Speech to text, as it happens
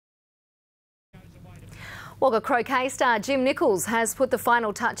Wagga croquet star Jim Nicholls has put the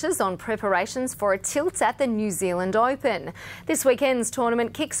final touches on preparations for a tilt at the New Zealand Open. This weekend's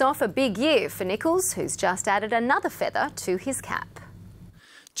tournament kicks off a big year for Nicholls, who's just added another feather to his cap.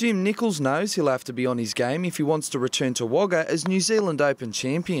 Jim Nicholls knows he'll have to be on his game if he wants to return to Wagga as New Zealand Open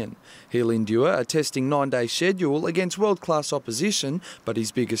champion. He'll endure a testing 9-day schedule against world-class opposition, but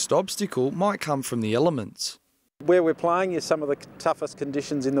his biggest obstacle might come from the elements. Where we're playing is some of the toughest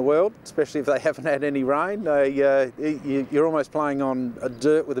conditions in the world, especially if they haven't had any rain. You're almost playing on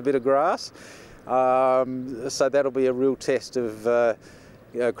dirt with a bit of grass, so that'll be a real test of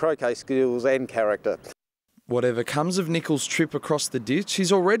croquet skills and character. Whatever comes of Nicholls' trip across the ditch,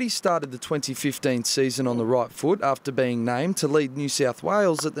 he's already started the 2015 season on the right foot after being named to lead New South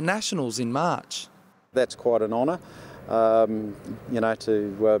Wales at the Nationals in March. That's quite an honour,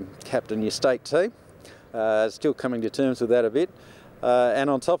 to captain your state team. Still coming to terms with that a bit. And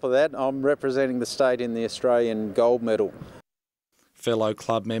on top of that, I'm representing the state in the Australian gold medal. Fellow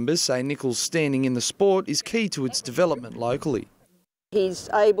club members say Nicholls' standing in the sport is key to its development locally. He's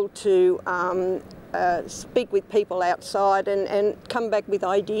able to speak with people outside and come back with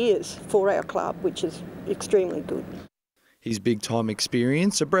ideas for our club, which is extremely good. His big-time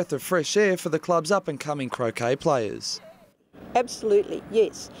experience, a breath of fresh air for the club's up-and-coming croquet players. Absolutely,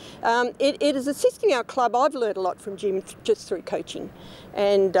 yes. It is assisting our club. I've learned a lot from Jim just through coaching,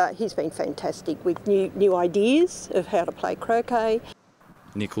 and he's been fantastic with new ideas of how to play croquet.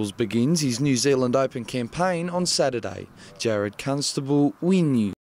 Nicholls begins his New Zealand Open campaign on Saturday. Jared Constable, WIN News.